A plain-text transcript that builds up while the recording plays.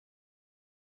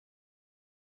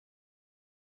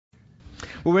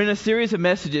Well, we're in a series of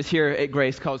messages here at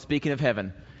Grace called Speaking of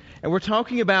Heaven. And we're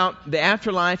talking about the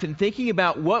afterlife and thinking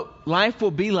about what life will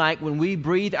be like when we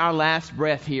breathe our last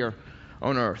breath here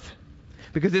on earth.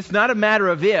 Because it's not a matter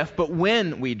of if, but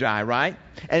when we die, right?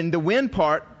 And the when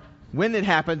part, when it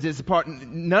happens, is the part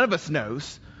none of us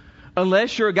knows,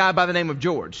 unless you're a guy by the name of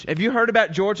George. Have you heard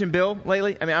about George and Bill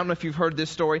lately? I don't know if you've heard this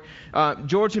story.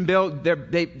 George and Bill,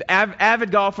 they're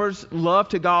avid golfers, love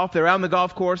to golf. They're out on the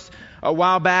golf course a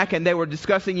while back, and they were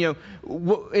discussing, they're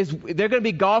going to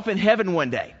be golf in heaven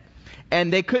one day.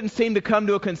 And they couldn't seem to come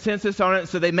to a consensus on it,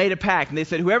 so they made a pact. And they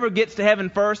said, whoever gets to heaven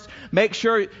first, make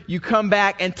sure you come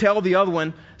back and tell the other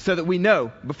one so that we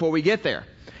know before we get there.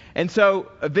 And so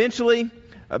eventually,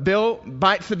 Bill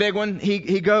bites the big one.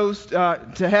 He goes to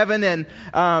heaven,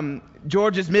 and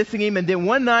George is missing him. And then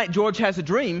one night, George has a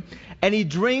dream, and he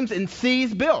dreams and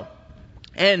sees Bill.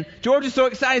 And George is so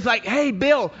excited. He's like, hey,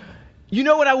 Bill, you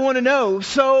know what I want to know.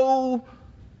 So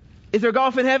is there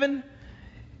golf in heaven?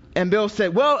 And Bill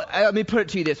said, well, let me put it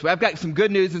to you this way. I've got some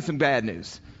good news and some bad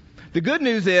news. The good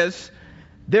news is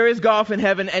there is golf in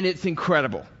heaven, and it's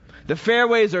incredible. The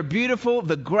fairways are beautiful.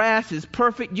 The grass is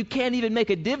perfect. You can't even make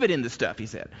a divot in the stuff, he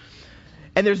said.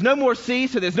 And there's no more sea,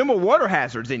 so there's no more water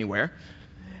hazards anywhere.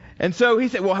 And so he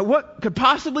said, well, what could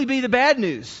possibly be the bad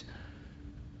news?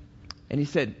 And he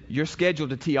said, you're scheduled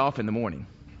to tee off in the morning.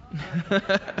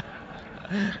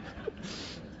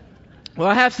 Well,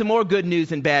 I have some more good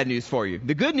news and bad news for you.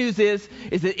 The good news is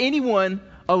that anyone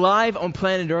alive on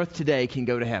planet Earth today can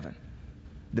go to heaven.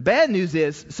 The bad news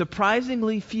is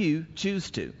surprisingly few choose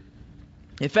to.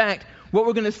 In fact, what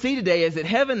we're going to see today is that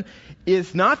heaven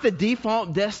is not the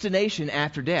default destination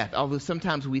after death, although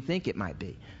sometimes we think it might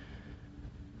be.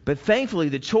 But thankfully,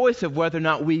 the choice of whether or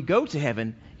not we go to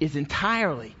heaven is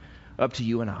entirely up to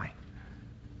you and I.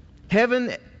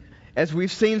 Heaven, as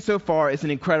we've seen so far, is an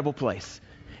incredible place.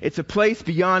 It's a place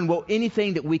beyond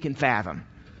anything that we can fathom.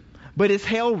 But is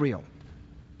hell real?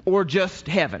 Or just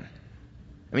heaven?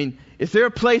 Is there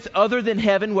a place other than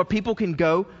heaven where people can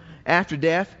go after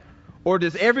death? Or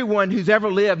does everyone who's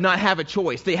ever lived not have a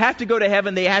choice? They have to go to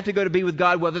heaven. They have to go to be with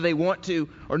God whether they want to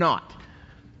or not.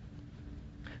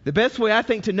 The best way, I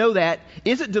think, to know that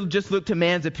isn't to just look to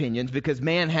man's opinions, because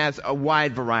man has a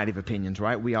wide variety of opinions,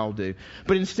 right? We all do.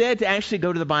 But instead to actually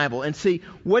go to the Bible and see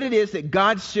what it is that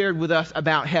God shared with us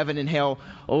about heaven and hell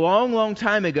a long, long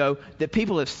time ago that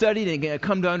people have studied and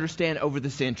come to understand over the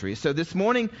centuries. So this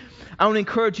morning, I want to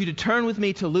encourage you to turn with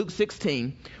me to Luke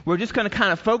 16. We're just going to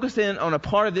kind of focus in on a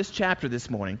part of this chapter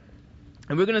this morning.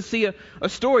 And we're going to see a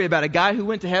story about a guy who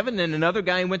went to heaven and another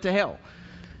guy who went to hell.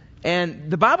 And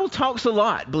the Bible talks a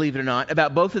lot, believe it or not,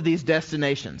 about both of these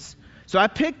destinations. So I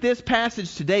picked this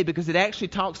passage today because it actually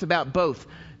talks about both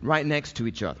right next to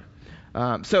each other.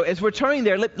 So as we're turning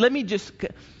there, let me just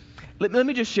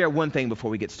share one thing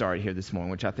before we get started here this morning,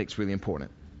 which I think is really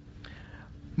important.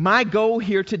 My goal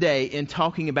here today in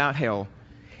talking about hell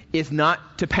is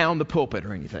not to pound the pulpit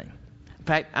or anything. In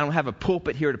fact, I don't have a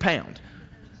pulpit here to pound.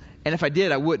 And if I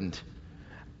did, I wouldn't.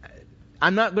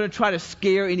 I'm not going to try to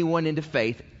scare anyone into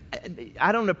faith.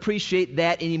 I don't appreciate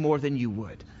that any more than you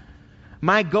would.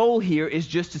 My goal here is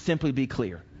just to simply be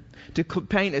clear. To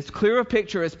paint as clear a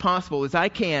picture as possible as I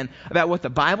can about what the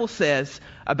Bible says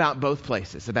about both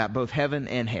places, about both heaven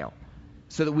and hell,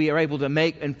 so that we are able to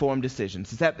make informed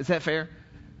decisions. Is that fair?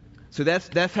 So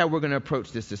that's how we're going to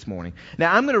approach this morning.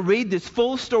 Now I'm going to read this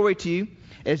full story to you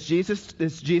as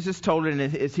Jesus told it,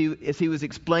 and as he was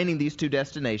explaining these two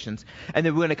destinations, and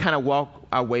then we're going to kind of walk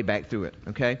our way back through it.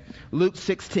 Okay, Luke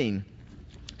 16,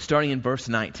 starting in verse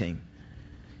 19.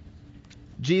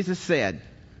 Jesus said,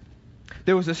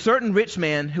 "There was a certain rich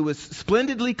man who was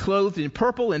splendidly clothed in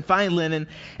purple and fine linen,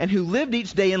 and who lived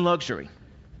each day in luxury.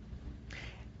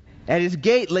 At his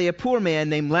gate lay a poor man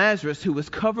named Lazarus, who was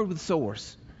covered with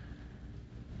sores.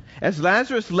 As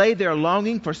Lazarus lay there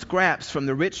longing for scraps from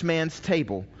the rich man's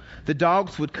table, the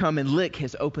dogs would come and lick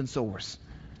his open sores.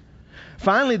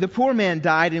 Finally, the poor man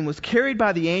died and was carried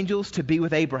by the angels to be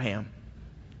with Abraham.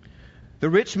 The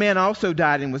rich man also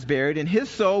died and was buried, and his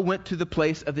soul went to the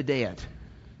place of the dead.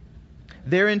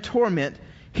 There in torment,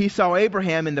 he saw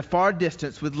Abraham in the far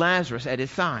distance with Lazarus at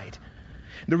his side.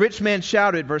 The rich man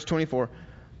shouted, verse 24,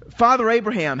 'Father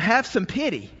Abraham, have some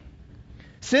pity.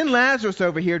 Send Lazarus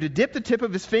over here to dip the tip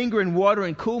of his finger in water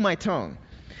and cool my tongue.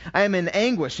 I am in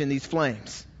anguish in these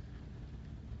flames.'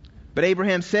 But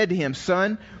Abraham said to him,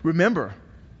 'Son, remember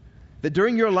that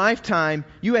during your lifetime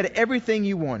you had everything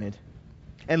you wanted,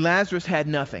 and Lazarus had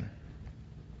nothing.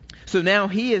 So now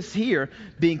he is here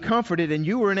being comforted, and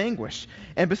you are in anguish.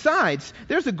 And besides,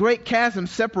 there's a great chasm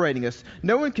separating us.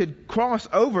 No one could cross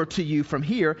over to you from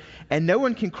here, and no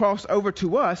one can cross over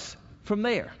to us from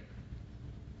there.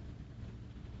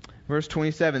 Verse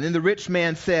 27, then the rich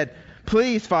man said,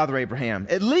 please, Father Abraham,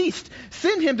 at least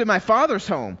send him to my father's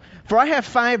home, for I have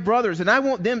 5 brothers, and I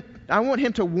want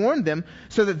him to warn them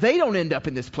so that they don't end up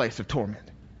in this place of torment.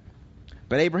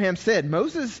 But Abraham said,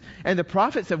 Moses and the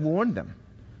prophets have warned them.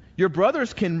 Your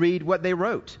brothers can read what they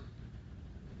wrote.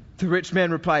 The rich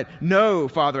man replied, no,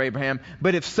 Father Abraham,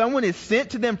 but if someone is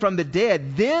sent to them from the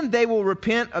dead, then they will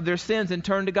repent of their sins and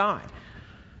turn to God.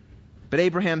 But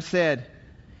Abraham said,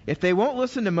 if they won't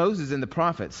listen to Moses and the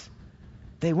prophets,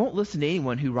 they won't listen to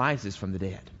anyone who rises from the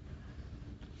dead.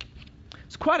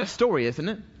 It's quite a story, isn't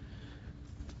it?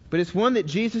 But it's one that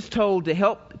Jesus told to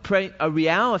help paint a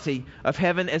reality of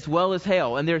heaven as well as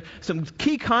hell. And there are some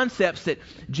key concepts that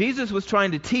Jesus was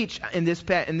trying to teach in this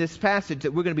passage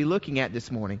that we're going to be looking at this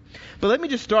morning. But let me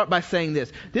just start by saying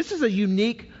this. This is a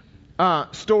unique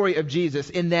story of Jesus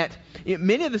in that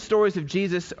many of the stories of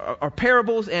Jesus are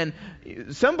parables, and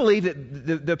some believe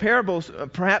that the parables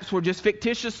perhaps were just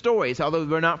fictitious stories, although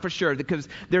we're not for sure because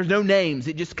there's no names.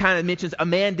 It just kind of mentions a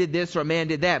man did this or a man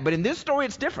did that. But in this story,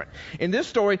 it's different. In this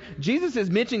story, Jesus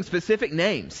is mentioning specific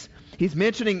names. He's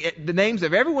mentioning the names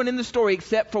of everyone in the story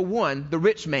except for one, the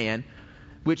rich man,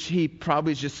 which he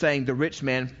probably is just saying the rich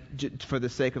man for the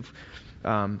sake of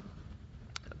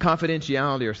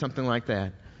confidentiality or something like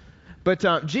that.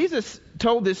 But Jesus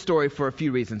told this story for a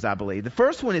few reasons, I believe. The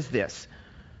first one is this.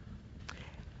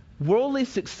 Worldly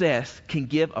success can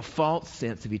give a false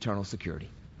sense of eternal security.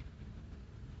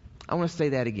 I want to say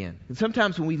that again. And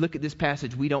sometimes when we look at this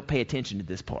passage, we don't pay attention to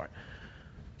this part.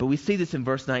 But we see this in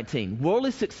verse 19. Worldly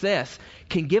success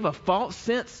can give a false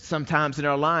sense sometimes in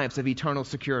our lives of eternal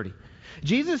security.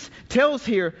 Jesus tells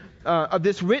here of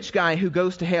this rich guy who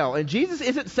goes to hell. And Jesus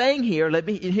isn't saying here,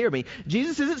 hear me,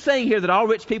 Jesus isn't saying here that all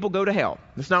rich people go to hell.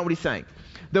 That's not what he's saying.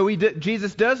 Though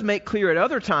Jesus does make clear at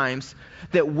other times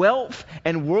that wealth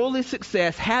and worldly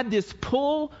success had this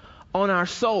pull on our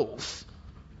souls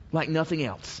like nothing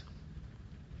else.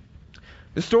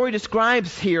 The story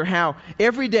describes here how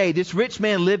every day this rich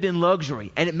man lived in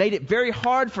luxury, and it made it very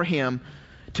hard for him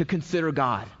to consider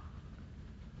God.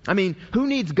 I mean, who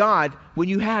needs God when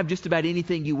you have just about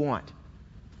anything you want?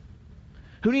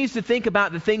 Who needs to think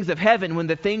about the things of heaven when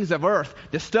the things of earth,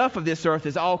 the stuff of this earth,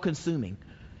 is all consuming?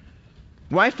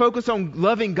 Why focus on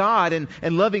loving God and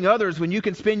loving others when you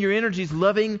can spend your energies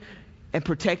loving and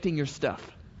protecting your stuff?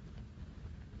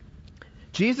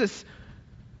 Jesus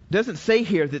doesn't say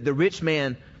here that the rich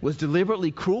man was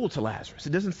deliberately cruel to Lazarus.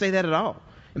 It doesn't say that at all.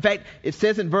 In fact, it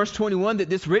says in verse 21 that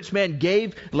this rich man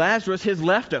gave Lazarus his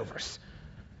leftovers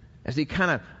as he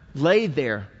kind of laid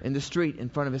there in the street in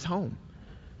front of his home.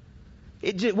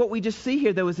 What we just see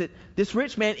here, though, is that this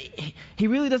rich man, he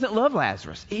really doesn't love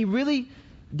Lazarus. He really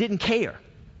didn't care.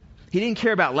 He didn't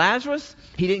care about Lazarus.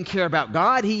 He didn't care about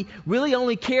God. He really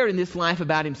only cared in this life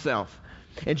about himself.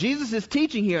 And Jesus is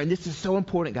teaching here, and this is so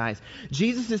important, guys.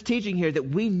 Jesus is teaching here that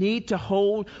we need to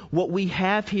hold what we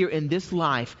have here in this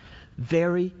life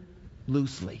very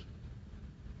loosely.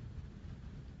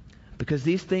 Because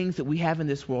these things that we have in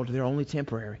this world, they're only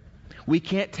temporary. We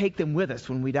can't take them with us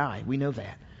when we die. We know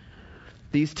that.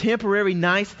 These temporary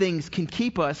nice things can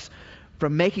keep us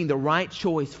from making the right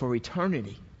choice for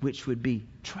eternity, which would be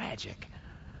tragic.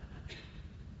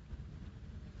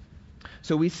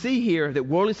 So we see here that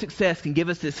worldly success can give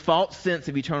us this false sense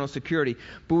of eternal security.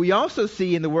 But we also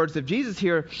see in the words of Jesus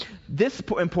here this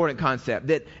important concept,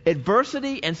 that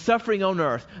adversity and suffering on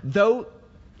earth, though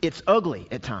it's ugly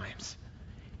at times,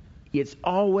 it's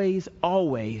always,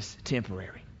 always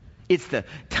temporary. It's the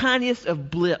tiniest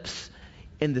of blips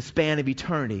in the span of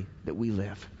eternity that we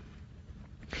live.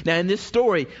 Now, in this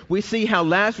story, we see how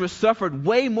Lazarus suffered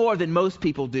way more than most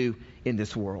people do in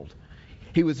this world.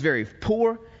 He was very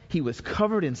poor. He was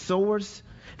covered in sores.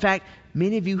 In fact,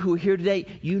 many of you who are here today,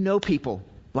 you know people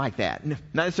like that. Not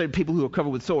necessarily people who are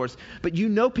covered with sores, but you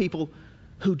know people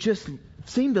who just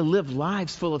seem to live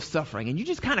lives full of suffering. And you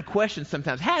just kind of question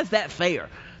sometimes, how is that fair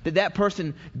that that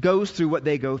person goes through what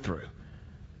they go through?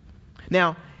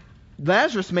 Now,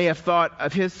 Lazarus may have thought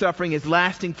of his suffering as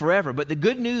lasting forever, but the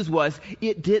good news was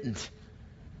it didn't.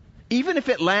 Even if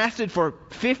it lasted for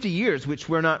 50 years, which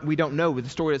we don't know, the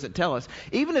story doesn't tell us.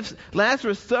 Even if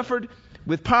Lazarus suffered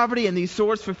with poverty and these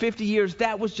sores for 50 years,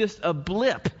 that was just a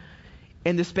blip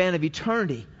in the span of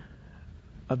eternity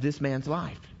of this man's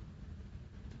life.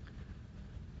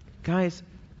 Guys,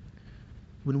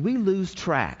 when we lose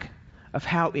track of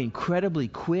how incredibly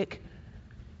quick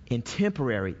and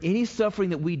temporary any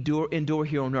suffering that we endure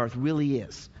here on earth really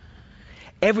is,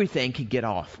 everything can get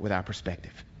off with our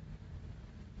perspective.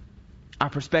 Our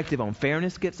perspective on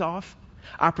fairness gets off.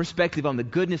 Our perspective on the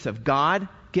goodness of God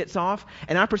gets off,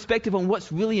 and our perspective on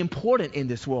what's really important in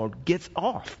this world gets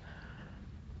off.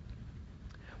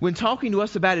 When talking to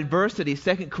us about adversity,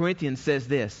 2 Corinthians says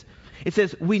this. It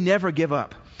says, we never give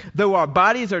up. Though our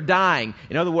bodies are dying,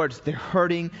 in other words, they're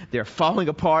hurting, they're falling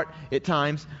apart at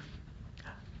times.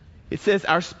 It says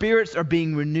our spirits are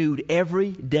being renewed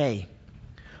every day.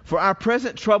 For our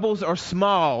present troubles are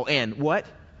small and what?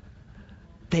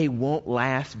 They won't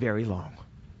last very long.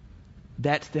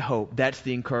 That's the hope. That's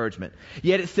the encouragement.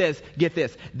 Yet it says, get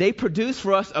this, they produce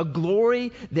for us a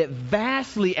glory that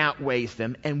vastly outweighs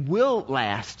them and will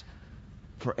last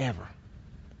forever.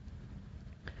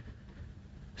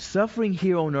 Suffering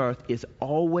here on earth is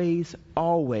always,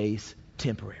 always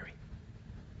temporary.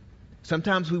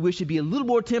 Sometimes we wish it'd be a little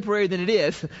more temporary than it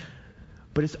is,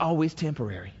 but it's always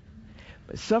temporary.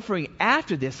 But suffering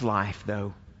after this life,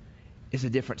 though, is a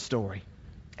different story.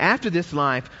 After this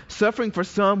life, suffering for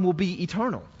some will be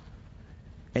eternal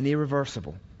and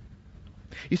irreversible.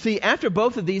 You see, after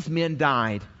both of these men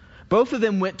died, both of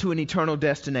them went to an eternal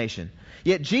destination.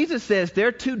 Yet Jesus says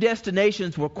their two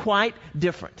destinations were quite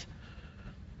different.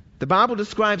 The Bible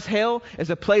describes hell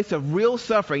as a place of real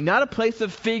suffering, not a place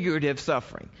of figurative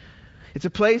suffering. It's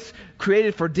a place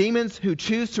created for demons who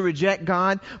choose to reject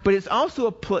God, but it's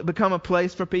also become a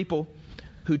place for people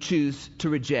who choose to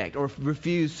reject or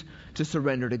refuse to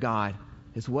surrender to God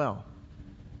as well.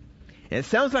 And it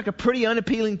sounds like a pretty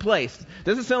unappealing place.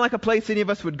 Doesn't sound like a place any of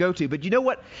us would go to. But you know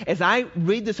what? As I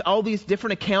read all these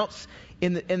different accounts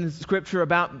in the Scripture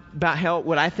about hell,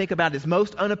 what I think about is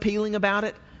most unappealing about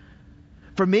it.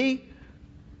 For me,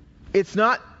 it's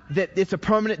not that it's a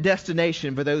permanent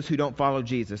destination for those who don't follow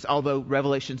Jesus, although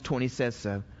Revelation 20 says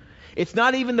so. It's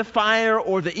not even the fire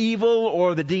or the evil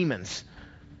or the demons.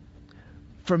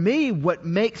 For me, what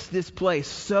makes this place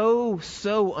so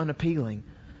unappealing,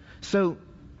 so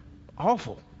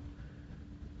awful,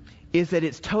 is that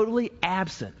it's totally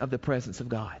absent of the presence of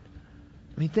God.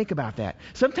 I mean, think about that.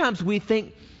 Sometimes we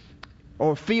think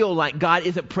or feel like God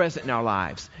isn't present in our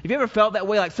lives. Have you ever felt that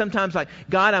way? Like sometimes like,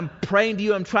 God, I'm praying to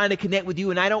you, I'm trying to connect with you,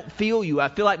 and I don't feel you. I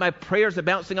feel like my prayers are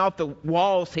bouncing off the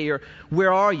walls here.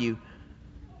 Where are you?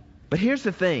 But here's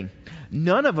the thing.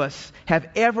 None of us have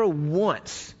ever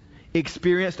once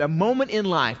experienced a moment in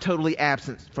life totally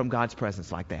absent from God's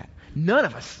presence like that. None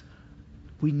of us.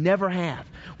 We never have.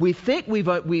 We think we've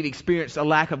experienced a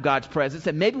lack of God's presence,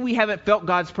 and maybe we haven't felt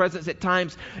God's presence at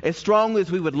times as strongly as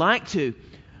we would like to.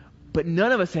 But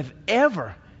none of us have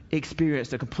ever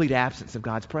experienced a complete absence of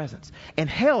God's presence. And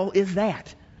hell is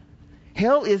that.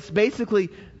 Hell is basically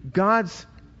God's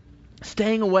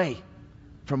staying away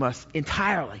from us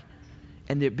entirely,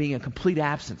 and there being a complete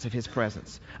absence of His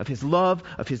presence, of His love,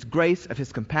 of His grace, of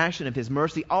His compassion, of His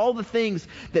mercy. All the things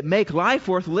that make life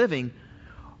worth living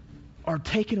are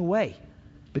taken away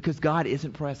because God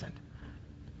isn't present.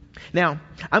 Now,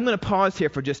 I'm going to pause here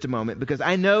for just a moment because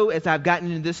I know as I've gotten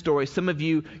into this story, some of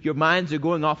you, your minds are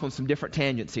going off on some different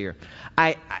tangents here.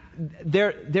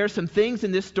 There are some things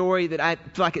in this story that I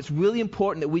feel like it's really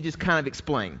important that we just kind of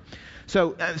explain.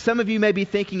 So some of you may be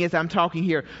thinking as I'm talking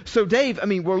here, so Dave, I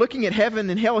mean, we're looking at heaven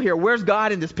and hell here. Where's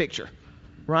God in this picture?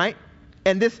 Right?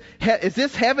 And is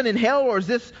this heaven and hell, or is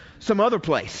this some other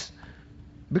place?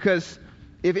 Because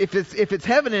if it's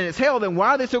heaven and it's hell, then why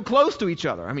are they so close to each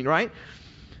other? I mean, right?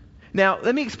 Now,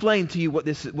 let me explain to you what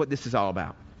this is all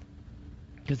about,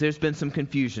 because there's been some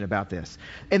confusion about this.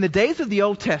 In the days of the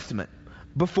Old Testament,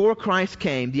 before Christ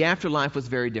came, the afterlife was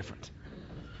very different.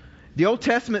 The Old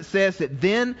Testament says that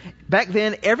back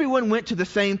then, everyone went to the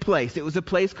same place. It was a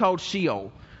place called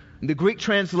Sheol. The Greek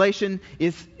translation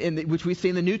which we see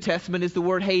in the New Testament is the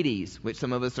word Hades, which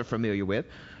some of us are familiar with,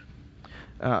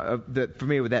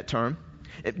 familiar with that term.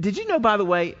 Did you know, by the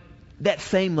way, that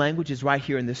same language is right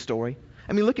here in this story?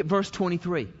 I mean, look at verse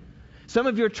 23. Some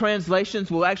of your translations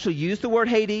will actually use the word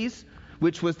Hades,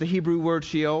 which was the Hebrew word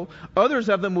Sheol. Others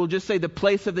of them will just say the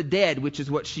place of the dead, which is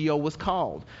what Sheol was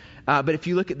called. But if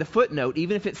you look at the footnote,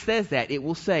 even if it says that, it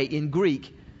will say in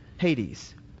Greek,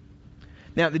 Hades.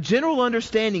 Now, the general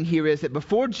understanding here is that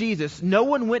before Jesus, no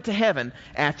one went to heaven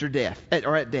after death,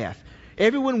 or at death.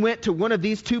 Everyone went to one of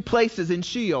these two places in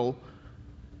Sheol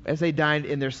as they died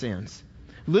in their sins.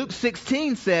 Luke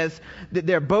 16 says that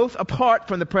they're both apart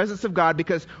from the presence of God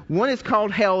because one is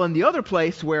called hell, and the other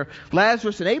place where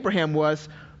Lazarus and Abraham was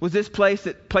this place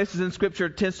that places in Scripture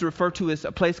tends to refer to as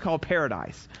a place called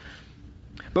paradise.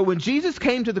 But when Jesus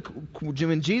went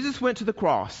to the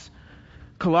cross,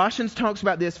 Colossians talks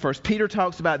about this, 1 Peter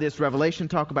talks about this, Revelation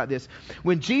talks about this.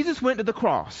 When Jesus went to the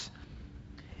cross,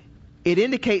 it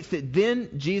indicates that then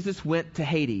Jesus went to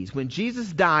Hades. When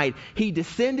Jesus died, He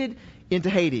descended into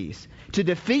Hades, to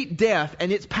defeat death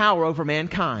and its power over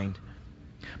mankind,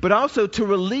 but also to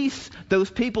release those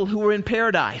people who were in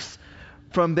paradise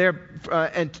from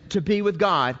and to be with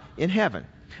God in heaven.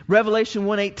 Revelation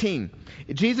 1:18.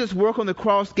 Jesus' work on the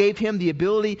cross gave him the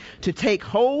ability to take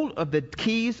hold of the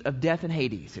keys of death and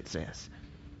Hades, it says.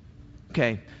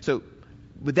 Okay, so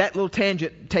with that little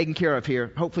tangent taken care of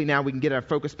here, hopefully now we can get our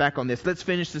focus back on this. Let's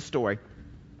finish the story.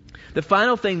 The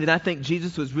final thing that I think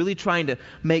Jesus was really trying to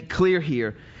make clear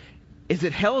here is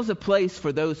that hell is a place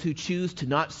for those who choose to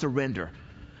not surrender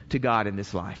to God in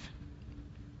this life.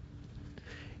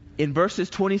 In verses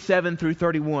 27 through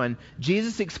 31,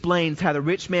 Jesus explains how the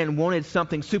rich man wanted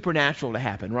something supernatural to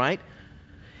happen, right?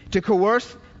 To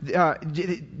coerce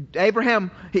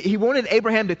Abraham, he wanted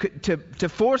Abraham to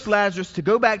force Lazarus to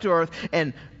go back to earth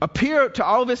and appear to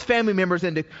all of his family members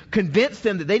and to convince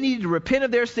them that they needed to repent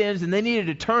of their sins and they needed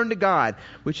to turn to God,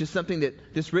 which is something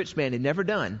that this rich man had never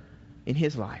done in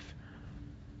his life.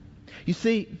 You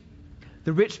see,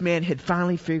 the rich man had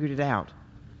finally figured it out,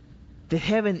 that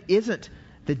heaven isn't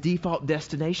the default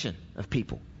destination of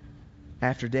people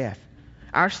after death.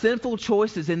 Our sinful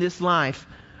choices in this life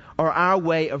are our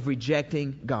way of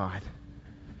rejecting God.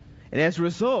 And as a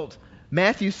result,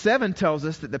 Matthew 7 tells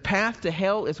us that the path to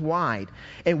hell is wide,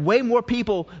 and way more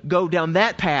people go down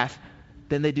that path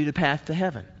than they do the path to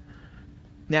heaven.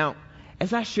 Now,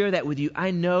 as I share that with you, I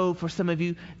know for some of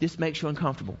you, this makes you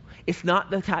uncomfortable. It's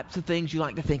not the types of things you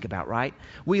like to think about, right?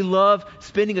 We love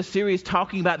spending a series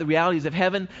talking about the realities of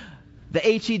heaven. The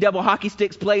HE double hockey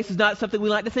sticks place is not something we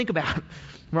like to think about,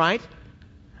 right?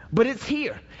 But it's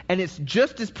here, and it's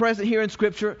just as present here in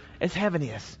Scripture as heaven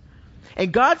is.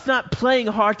 And God's not playing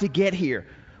hard to get here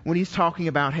when He's talking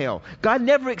about hell. God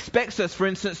never expects us, for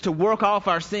instance, to work off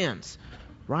our sins,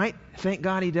 right? Thank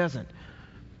God He doesn't.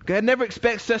 God never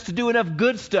expects us to do enough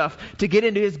good stuff to get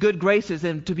into His good graces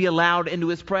and to be allowed into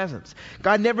His presence.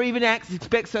 God never even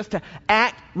expects us to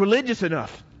act religious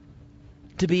enough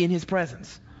to be in His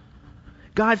presence.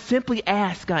 God simply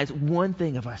asks, guys, one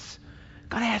thing of us.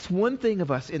 God asks one thing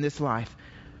of us in this life.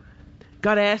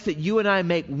 God asks that you and I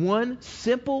make one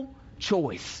simple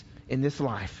choice in this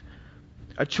life.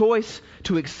 A choice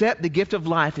to accept the gift of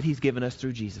life that He's given us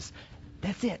through Jesus.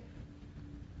 That's it.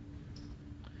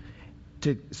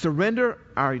 To surrender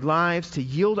our lives, to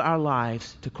yield our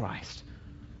lives to Christ.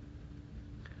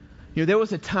 You know, there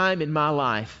was a time in my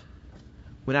life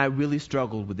when I really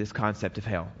struggled with this concept of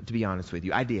hell, to be honest with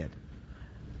you. I did.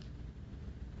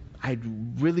 I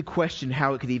really questioned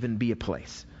how it could even be a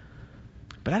place.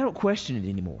 But I don't question it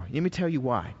anymore. Let me tell you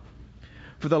why.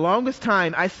 For the longest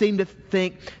time, I seemed to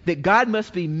think that God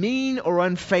must be mean or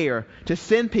unfair to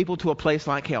send people to a place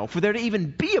like hell, for there to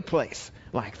even be a place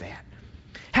like that.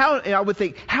 I would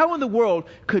think, how in the world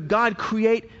could God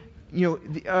create,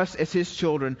 us as His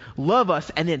children, love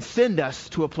us, and then send us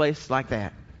to a place like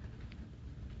that?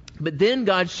 But then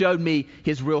God showed me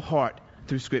His real heart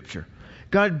through Scripture.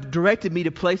 God directed me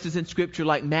to places in Scripture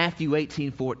like Matthew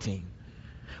 18:14,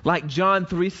 like John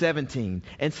 3:17,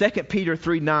 and 2 Peter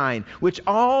 3:9, which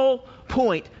all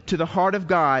point to the heart of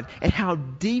God and how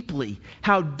deeply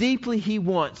He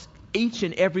wants each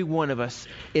and every one of us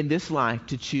in this life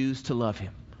to choose to love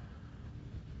Him.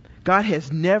 God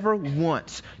has never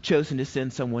once chosen to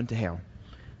send someone to hell.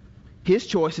 His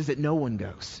choice is that no one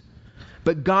goes.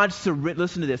 But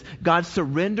listen to this, God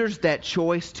surrenders that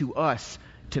choice to us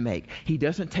to make. He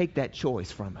doesn't take that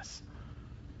choice from us.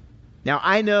 Now,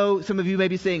 I know some of you may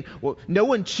be saying, well, no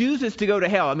one chooses to go to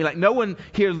hell. I mean, like, no one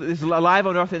here is alive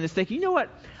on earth and is thinking, you know what?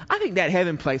 I think that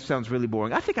heaven place sounds really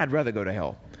boring. I think I'd rather go to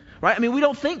hell. Right? I mean, we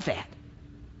don't think that.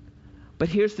 But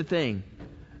here's the thing.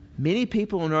 Many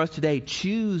people on earth today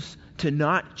choose to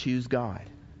not choose God.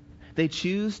 They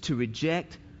choose to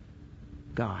reject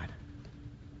God.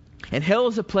 And hell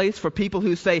is a place for people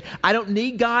who say, I don't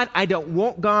need God, I don't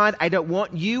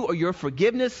want you or your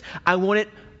forgiveness, I want it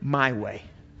my way.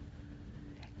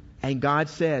 And God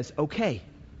says, okay,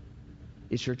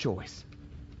 it's your choice.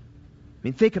 I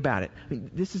mean, think about it. I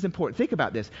mean, this is important. Think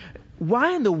about this.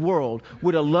 Why in the world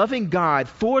would a loving God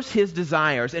force His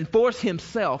desires and force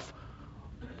Himself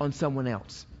on someone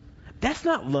else? That's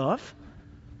not love.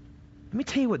 Let me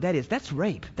tell you what that is. That's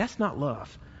rape. That's not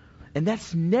love. And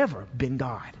that's never been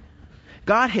God.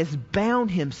 God has bound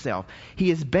Himself. He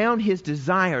has bound His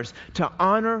desires to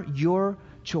honor your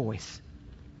choice.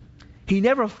 He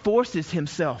never forces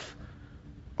Himself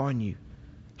on you.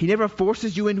 He never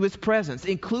forces you into His presence,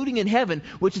 including in heaven,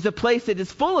 which is a place that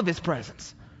is full of His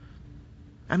presence.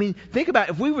 I mean, think about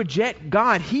it. If we reject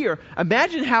God here,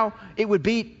 imagine how it would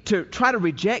be to try to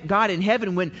reject God in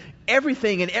heaven when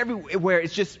everything and everywhere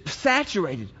is just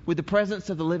saturated with the presence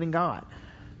of the living God.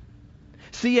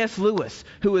 C.S. Lewis,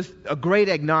 who was a great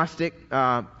agnostic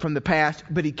from the past,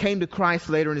 but he came to Christ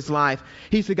later in his life.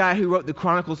 He's the guy who wrote the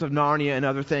Chronicles of Narnia and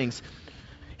other things.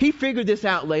 He figured this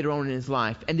out later on in his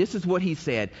life, and this is what he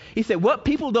said. He said, what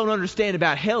people don't understand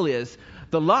about hell is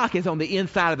the lock is on the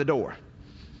inside of the door.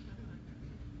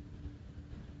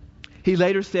 He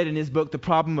later said in his book, The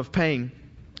Problem of Pain,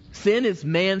 sin is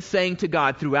man saying to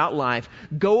God throughout life,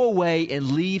 go away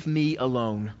and leave me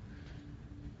alone.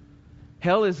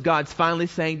 Hell is God's finally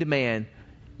saying to man,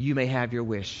 you may have your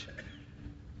wish.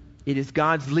 It is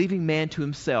God's leaving man to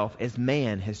himself as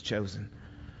man has chosen.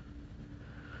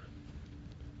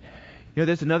 You know,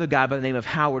 there's another guy by the name of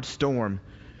Howard Storm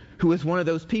who was one of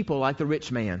those people like the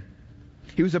rich man.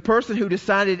 He was a person who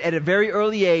decided at a very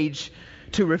early age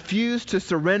to refuse to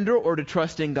surrender or to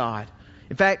trust in God.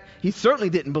 In fact, he certainly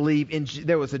didn't believe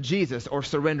there was a Jesus or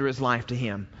surrender his life to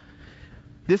him.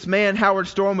 This man, Howard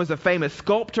Storm, was a famous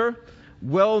sculptor,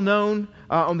 well known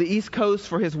on the East Coast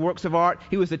for his works of art.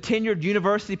 He was a tenured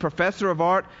university professor of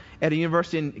art at a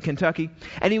university in Kentucky.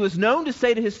 And he was known to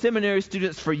say to his seminary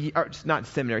students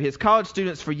his college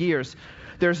students for years,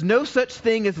 there's no such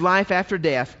thing as life after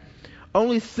death.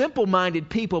 Only simple-minded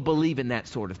people believe in that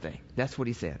sort of thing. That's what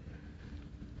he said.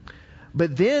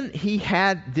 But then he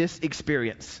had this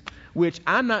experience, which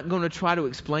I'm not going to try to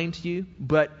explain to you,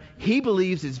 but he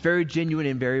believes is very genuine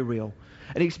and very real.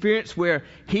 An experience where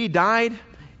he died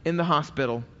in the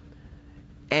hospital,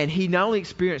 and he not only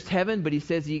experienced heaven, but he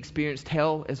says he experienced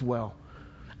hell as well.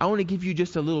 I want to give you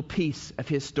just a little piece of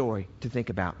his story to think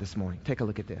about this morning. Take a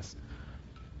look at this.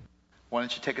 Why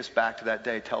don't you take us back to that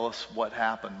day? Tell us what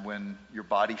happened when your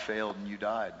body failed and you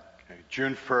died. Okay.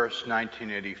 June 1st,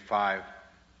 1985.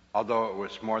 Although it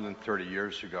was more than 30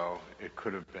 years ago, it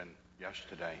could have been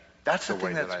yesterday. That's the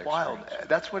thing that's wild.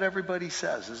 That's what everybody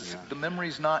says. The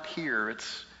memory's not here.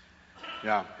 It's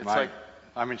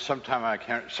sometimes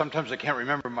I can't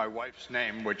remember my wife's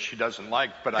name, which she doesn't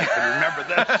like, but I can remember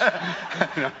this.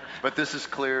 You know? But this is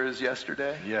clear as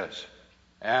yesterday? Yes.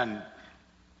 And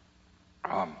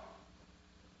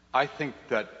I think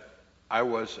that I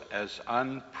was as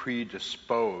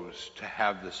unpredisposed to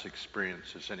have this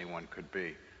experience as anyone could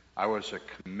be. I was a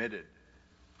committed,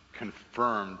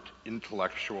 confirmed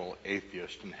intellectual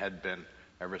atheist and had been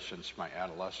ever since my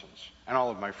adolescence. And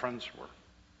all of my friends were.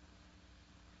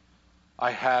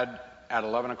 I had, at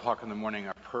 11 o'clock in the morning,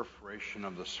 a perforation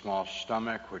of the small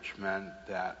stomach, which meant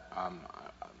that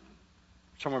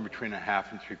somewhere between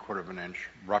 1/2 and 3/4 of an inch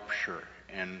rupture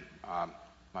in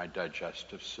my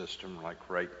digestive system, like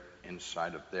right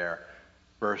inside of there,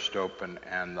 burst open,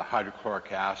 and the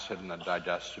hydrochloric acid and the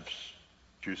digestive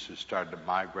juices started to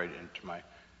migrate into my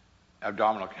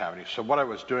abdominal cavity. So what I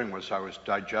was doing was I was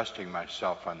digesting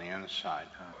myself on the inside.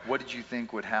 What did you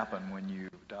think would happen when you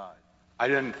died? I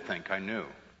didn't think, I knew.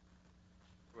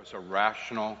 I was a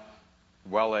rational,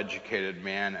 well-educated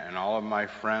man, and all of my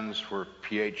friends were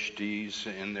PhDs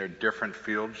in their different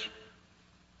fields.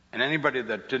 And anybody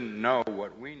that didn't know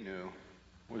what we knew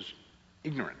was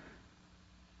ignorant.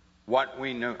 What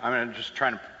we knew,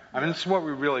 this is what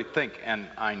we really think, and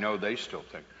I know they still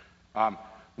think.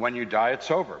 When you die, it's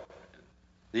over.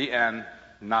 The end,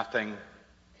 nothing,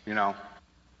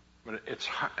 But it's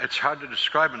hard to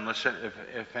describe unless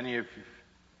if any of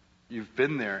you've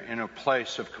been there in a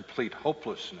place of complete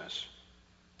hopelessness.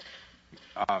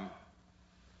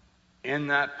 In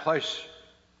that place,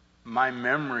 my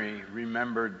memory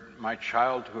remembered my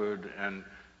childhood and,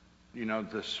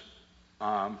 this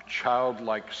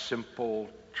childlike, simple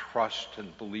trust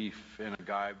and belief in a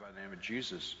guy by the name of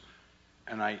Jesus.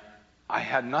 And I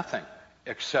had nothing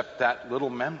except that little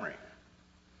memory.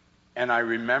 And I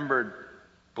remembered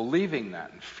believing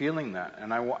that and feeling that,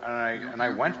 and I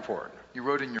went for it. You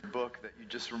wrote in your book that you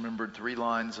just remembered 3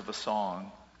 lines of a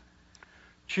song.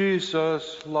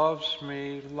 Jesus loves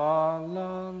me, la,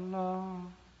 la, la.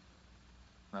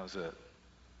 That was it.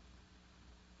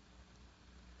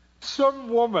 Some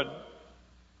woman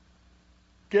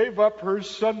gave up her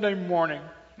Sunday morning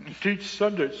to teach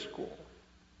Sunday school.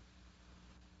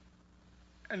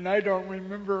 And I don't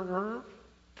remember her,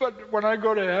 but when I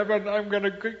go to heaven, I'm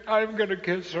gonna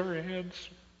kiss her hands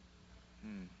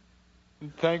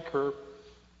and thank her.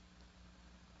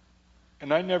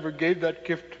 And I never gave that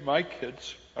gift to my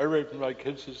kids. I raised my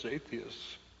kids as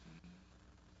atheists.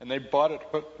 And they bought it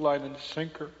hook, line, and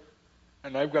sinker.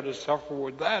 And I've got to suffer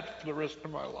with that for the rest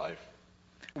of my life.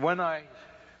 When I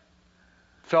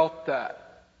felt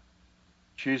that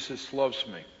Jesus loves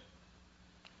me,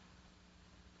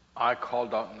 I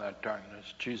called out in that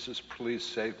darkness, Jesus, please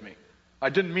save me. I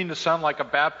didn't mean to sound like a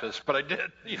Baptist, but I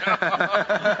did.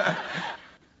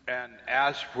 And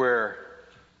as we're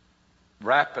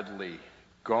rapidly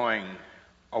going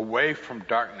away from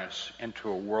darkness into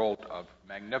a world of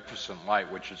magnificent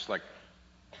light, which is like,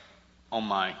 oh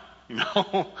my,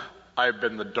 I've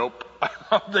been the dope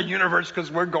of the universe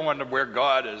because we're going to where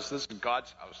God is. This is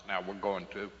God's house now we're going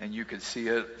to. And you could see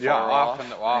it Yeah, far off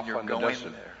and you're in the going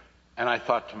distance. there. And I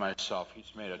thought to myself,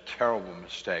 he's made a terrible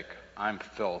mistake. I'm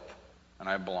filth, and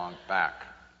I belong back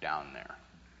down there.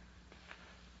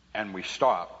 And we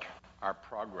stopped our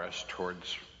progress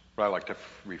towards what I like to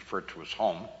refer to as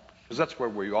home, because that's where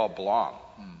we all belong.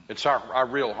 It's our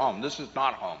real home. This is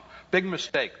not home. Big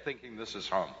mistake thinking this is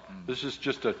home. This is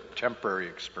just a temporary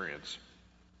experience.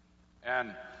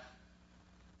 And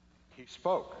he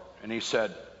spoke, and he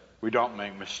said, we don't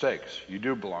make mistakes. You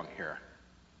do belong here.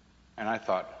 And I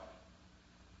thought,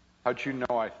 how'd you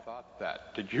know I thought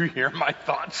that? Did you hear my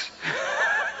thoughts?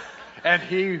 And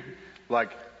he,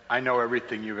 I know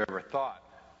everything you've ever thought.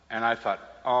 And I thought,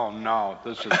 oh no,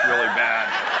 this is really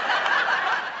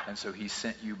bad. And so he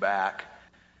sent you back.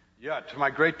 Yeah, to my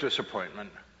great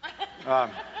disappointment.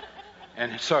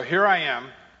 And so here I am,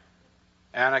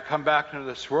 and I come back into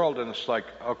this world, and it's like,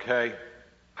 okay,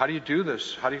 how do you do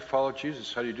this? How do you follow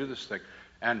Jesus? How do you do this thing?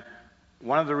 And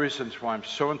one of the reasons why I'm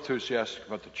so enthusiastic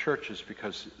about the church is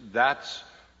because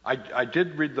I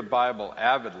did read the Bible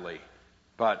avidly,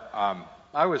 but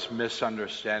I was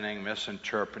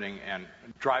misinterpreting, and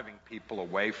driving people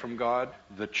away from God.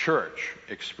 The church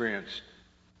experience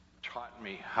taught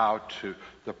me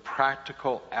the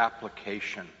practical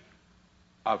application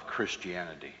of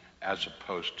Christianity as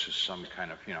opposed to some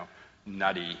kind of,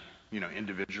 nutty,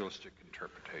 individualistic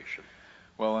interpretation.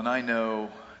 Well, and I know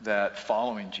that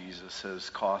following Jesus has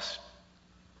cost,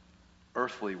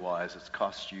 earthly wise, it's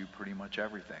cost you pretty much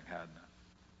everything, hasn't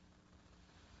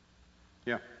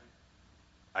it? Yeah.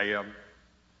 I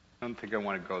don't think I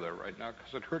want to go there right now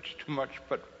because it hurts too much,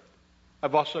 but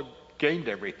I've also gained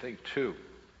everything too.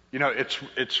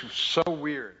 It's so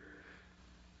weird.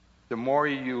 The more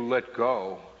you let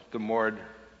go, the more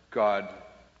God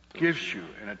gives you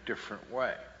in a different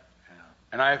way. Yeah.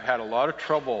 And I've had a lot of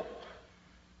trouble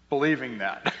believing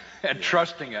that and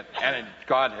trusting it, and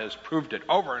God has proved it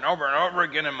over and over and over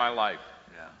again in my life.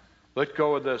 Yeah. Let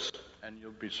go of this, and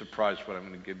you'll be surprised what I'm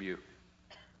going to give you.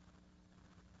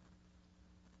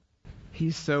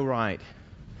 He's so right.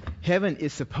 Heaven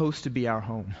is supposed to be our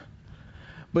home.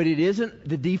 But it isn't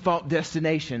the default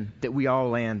destination that we all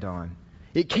land on.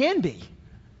 It can be.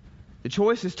 The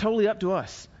choice is totally up to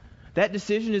us. That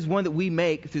decision is one that we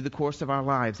make through the course of our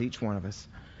lives, each one of us.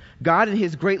 God, in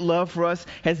His great love for us,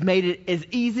 has made it as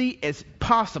easy as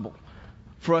possible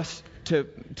for us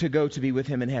to go to be with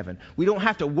Him in heaven. We don't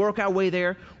have to work our way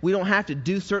there. We don't have to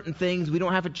do certain things. We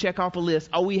don't have to check off a list.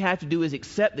 All we have to do is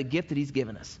accept the gift that He's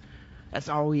given us. That's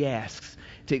all He asks,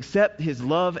 to accept His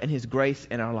love and His grace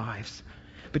in our lives.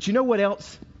 But you know what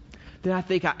else that I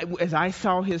think, as I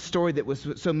saw his story that was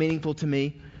so meaningful to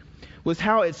me, was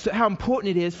how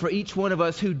important it is for each one of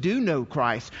us who do know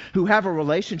Christ, who have a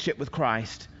relationship with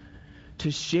Christ,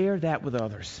 to share that with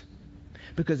others.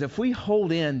 Because if we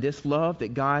hold in this love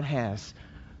that God has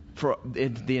for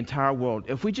the entire world,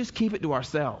 if we just keep it to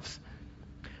ourselves,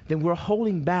 then we're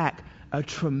holding back a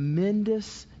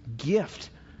tremendous gift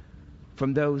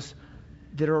from those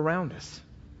that are around us.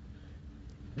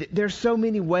 There's so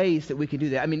many ways that we can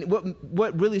do that. I mean,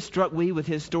 what really struck me with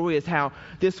his story is how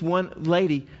this one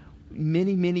lady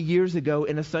many, many years ago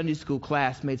in a Sunday school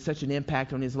class made such an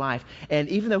impact on his life. And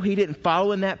even though he didn't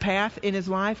follow in that path in his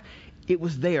life, it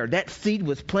was there. That seed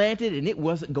was planted and it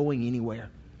wasn't going anywhere.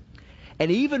 And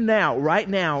even now, right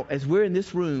now, as we're in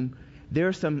this room, there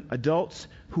are some adults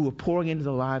who are pouring into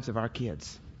the lives of our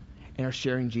kids and are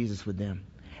sharing Jesus with them.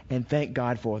 And thank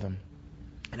God for them.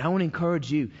 And I want to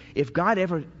encourage you, if God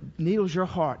ever needles your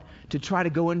heart to try to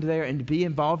go into there and to be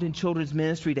involved in children's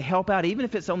ministry, to help out, even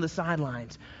if it's on the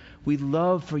sidelines, we'd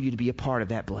love for you to be a part of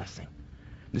that blessing.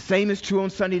 The same is true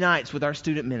on Sunday nights with our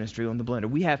student ministry on the Blender.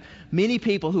 We have many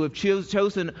people who have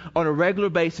chosen on a regular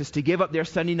basis to give up their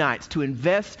Sunday nights to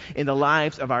invest in the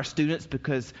lives of our students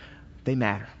because they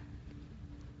matter.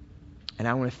 And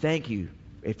I want to thank you.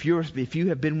 If you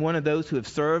have been one of those who have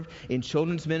served in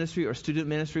children's ministry or student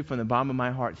ministry, from the bottom of my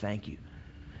heart, thank you.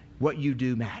 What you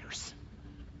do matters.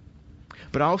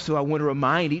 But also I want to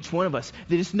remind each one of us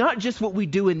that it's not just what we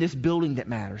do in this building that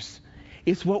matters.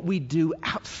 It's what we do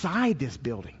outside this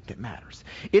building that matters.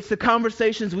 It's the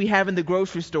conversations we have in the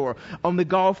grocery store, on the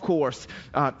golf course,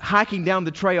 hiking down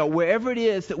the trail, wherever it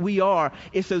is that we are.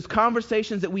 It's those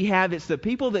conversations that we have. It's the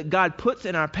people that God puts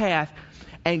in our path.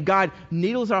 And God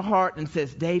needles our heart and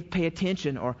says, Dave, pay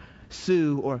attention, or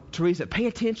Sue or Teresa, pay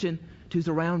attention to who's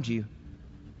around you.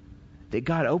 that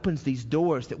God opens these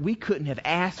doors that we couldn't have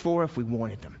asked for if we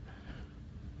wanted them.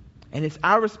 And it's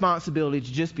our responsibility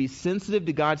to just be sensitive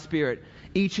to God's Spirit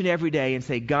each and every day and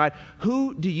say, God,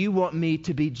 who do you want me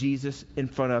to be Jesus in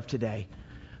front of today?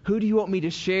 Who do you want me to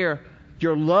share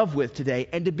your love with today?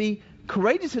 And to be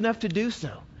courageous enough to do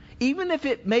so. Even if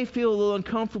it may feel a little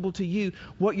uncomfortable to you,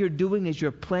 what you're doing is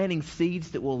you're planting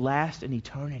seeds that will last an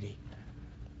eternity.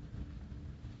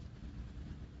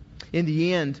 In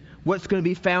the end, what's going to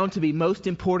be found to be most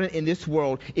important in this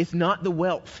world is not the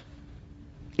wealth.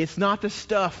 It's not the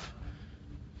stuff.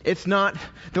 It's not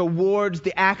the awards,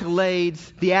 the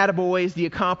accolades, the attaboys, the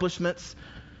accomplishments.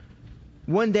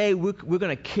 One day we're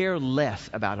going to care less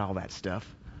about all that stuff.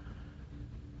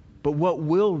 But what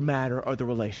will matter are the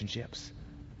relationships.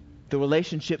 The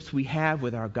relationships we have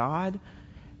with our God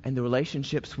and the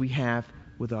relationships we have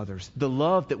with others. The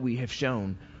love that we have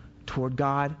shown toward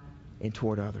God and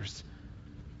toward others.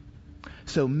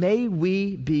 So may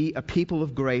we be a people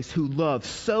of grace who love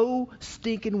so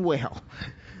stinking well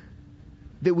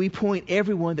that we point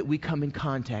everyone that we come in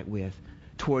contact with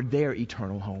toward their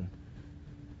eternal home.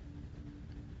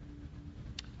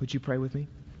 Would you pray with me?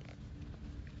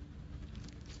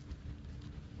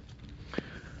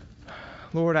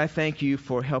 Lord, I thank you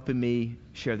for helping me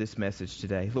share this message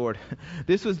today. Lord,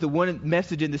 this was the one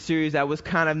message in the series I was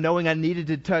kind of knowing I needed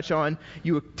to touch on.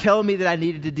 You were telling me that I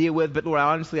needed to deal with, but Lord,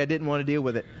 honestly, I didn't want to deal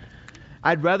with it.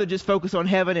 I'd rather just focus on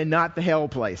heaven and not the hell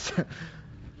place.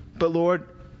 But Lord,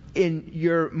 in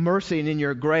your mercy and in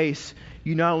your grace,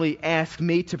 you not only asked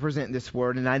me to present this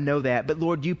word, and I know that, but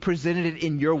Lord, you presented it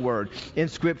in your word, in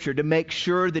Scripture, to make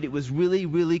sure that it was really,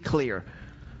 really clear.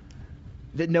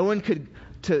 That no one could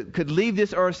leave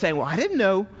this earth saying, well, I didn't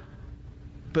know.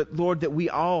 But Lord, that we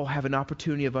all have an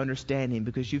opportunity of understanding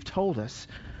because you've told us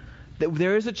that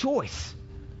there is a choice.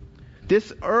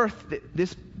 This earth,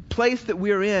 this place that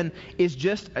we're in is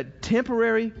just a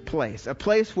temporary place, a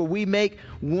place where we make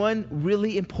one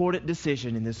really important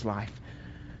decision in this life.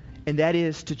 And that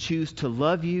is to choose to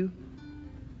love you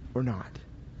or not.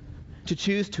 To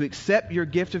choose to accept your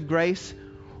gift of grace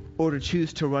or to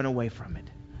choose to run away from it.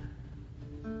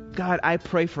 God, I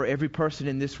pray for every person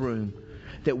in this room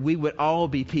that we would all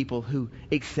be people who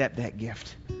accept that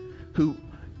gift, who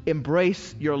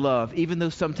embrace your love, even though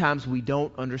sometimes we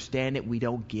don't understand it, we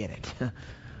don't get it.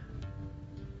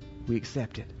 We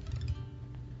accept it.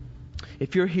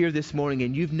 If you're here this morning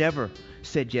and you've never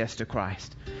said yes to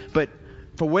Christ, but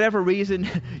for whatever reason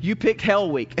you picked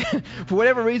Hell Week, for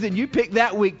whatever reason you picked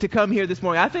that week to come here this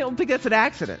morning, I don't think that's an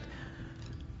accident.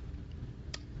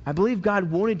 I believe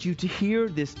God wanted you to hear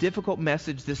this difficult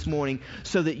message this morning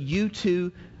so that you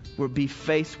too would be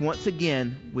faced once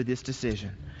again with this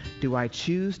decision. Do I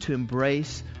choose to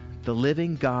embrace the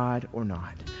living God or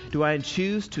not? Do I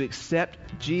choose to accept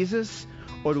Jesus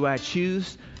or do I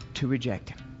choose to reject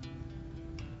him?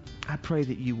 I pray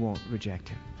that you won't reject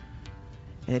him.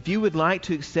 And if you would like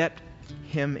to accept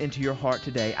him into your heart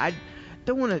today, I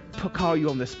don't want to call you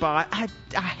on the spot. I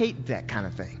hate that kind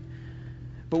of thing.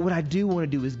 But what I do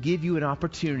want to do is give you an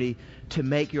opportunity to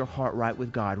make your heart right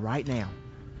with God right now.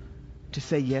 To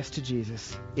say yes to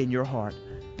Jesus in your heart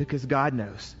because God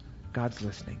knows. God's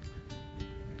listening.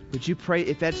 Would you pray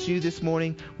if that's you this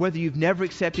morning, whether you've never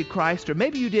accepted Christ or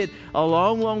maybe you did a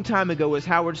long, long time ago as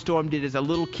Howard Storm did as a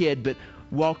little kid but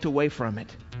walked away from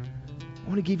it. I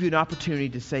want to give you an opportunity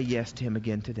to say yes to him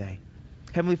again today.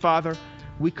 Heavenly Father,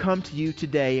 we come to you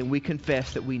today and we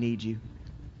confess that we need you.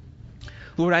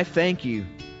 Lord, I thank you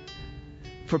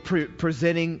for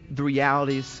presenting the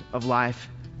realities of life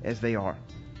as they are.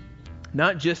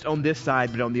 Not just on this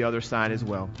side, but on the other side as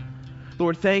well.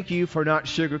 Lord, thank you for not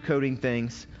sugarcoating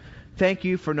things. Thank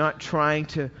you for not trying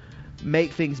to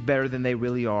make things better than they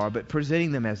really are, but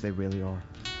presenting them as they really are.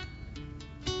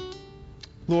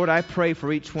 Lord, I pray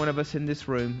for each one of us in this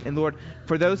room. And Lord,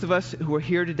 for those of us who are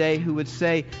here today who would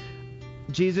say,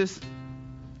 Jesus,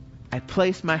 I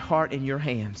place my heart in your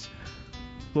hands.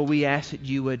 Lord, we ask that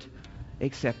you would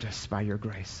accept us by your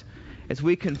grace. As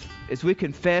we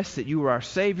confess that you are our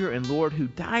Savior and Lord who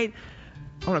died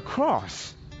on a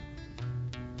cross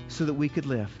so that we could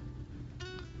live.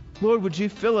 Lord, would you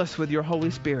fill us with your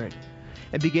Holy Spirit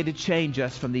and begin to change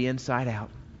us from the inside out.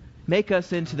 Make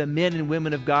us into the men and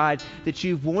women of God that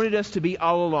you've wanted us to be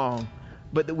all along,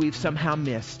 but that we've somehow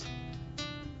missed.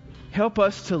 Help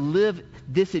us to live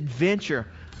this adventure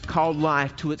called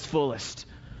life to its fullest,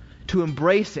 to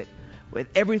embrace it with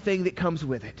everything that comes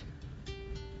with it.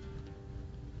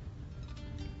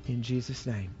 In Jesus'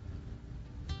 name,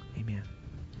 amen.